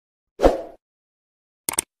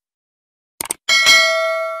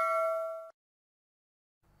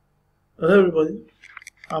Hello everybody,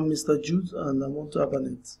 I'm Mr. Jude and I'm on to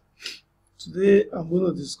Abernethy. Today I'm going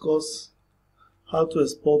to discuss how to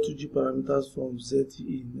export 2G parameters from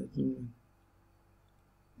ZTE Netnumen.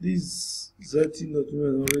 This ZTE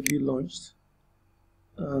Netnumen already launched,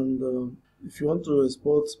 and if you want to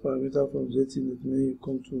export parameter from ZTE Netnumen, you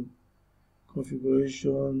come to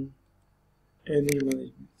Configuration, Any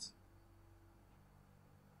Management.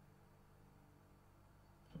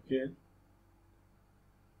 Okay.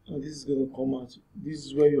 And this is going to come out. This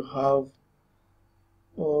is where you have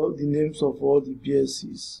all the names of all the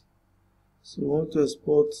BSCs. So you want to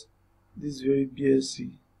export this very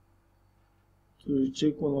BSC to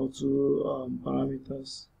check one or two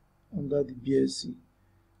parameters under the BSC. You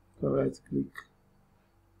can right click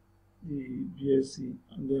the BSC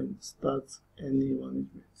and then start any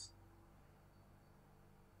management.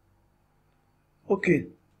 Okay,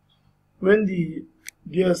 when the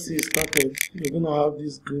BSC started, you're going to have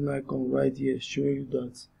this green icon right here showing you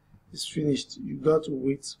that it's finished. You got to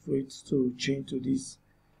wait for it to change to this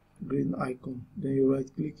green icon. Then you right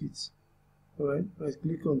click it. Alright, right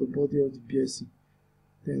click on the body of the BSC.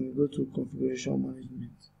 Then you go to Configuration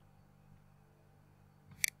Management.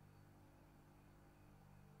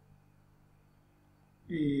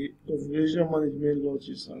 The Configuration Management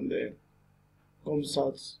launches and then comes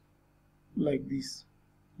out like this.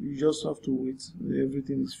 You just have to wait until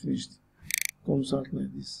everything is finished. Comes out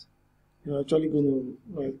like this. You're actually going to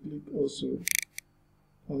right click also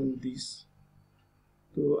on this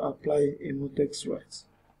to apply a mutex right.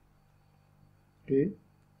 Okay,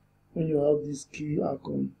 when you have this key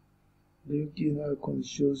icon, the key icon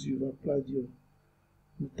shows you've applied your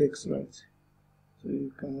mutex right. So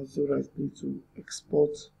you can also right click to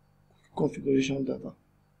export configuration data.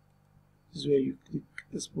 This is where you click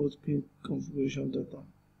export configuration data.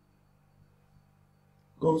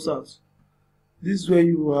 Comes out. This is where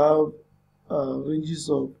you have ranges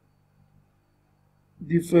of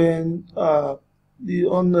different so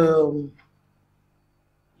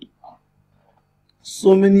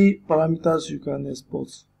many parameters you can export.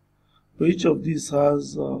 So each of these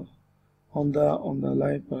has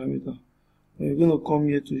underlying parameter. We're going to come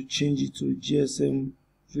here to change it to GSM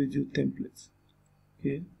video template.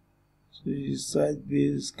 Okay, so it's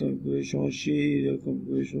site-based configuration, share area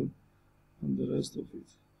configuration, and the rest of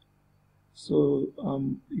it. So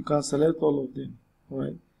you can select all of them,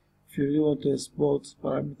 right? If you really want to export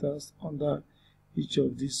parameters under each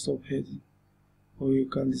of these subheading, or you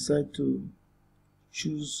can decide to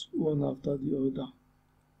choose one after the other,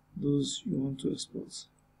 those you want to export.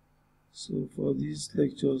 So for these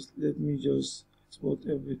lectures, let me just export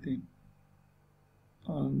everything,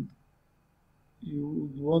 and you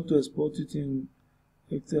would want to export it in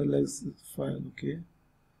XLS file. Okay,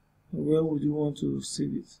 where would you want to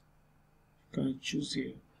save it? You can choose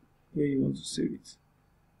here where you want to save it.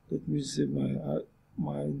 Let me save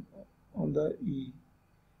mine under E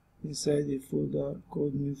inside a folder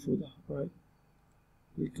called new folder, right?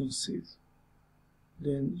 Click on save.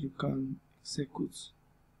 Then you can execute.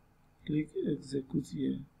 Click execute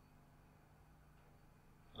here,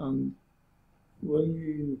 and when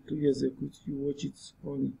you click execute, you watch it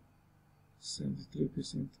running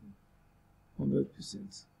 73%,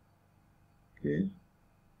 100%. Okay,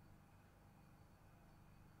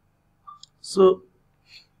 so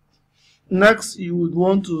next you would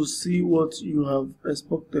want to see what you have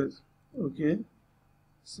exported. Okay,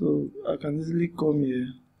 so I can easily come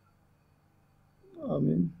here. Let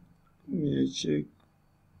me check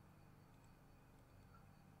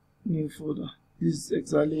new folder. This is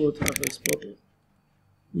exactly what I've exported,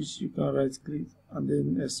 which you can right click and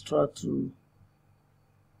then extract to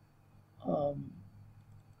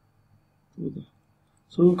folder.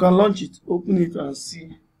 So you can launch it, open it, and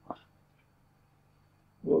see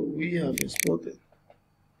what we have exported.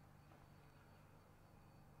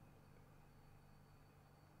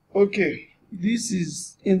 Okay, this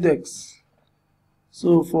is index.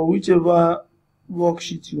 So for whichever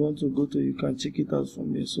worksheet you want to go to, you can check it out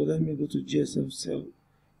from here. So let me go to GSM cell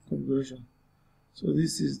configuration. So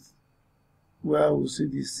this is where I will see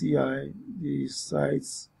the CI, the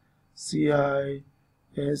sites, CI,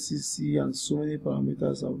 SCC, and so many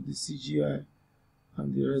parameters of the CGI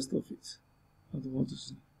and the rest of it I don't want to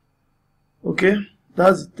see. Okay,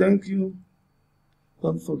 that's it. Thank you.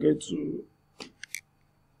 Don't forget to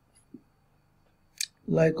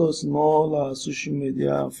like us on all our social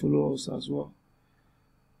media and follow us as well.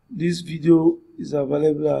 This video is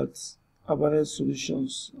available at Abernethy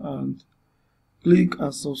Solutions, and click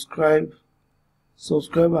and subscribe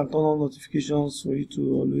and turn on notifications for you to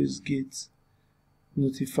always get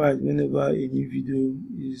notified whenever a new video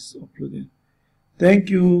is uploaded. Thank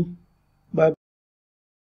you.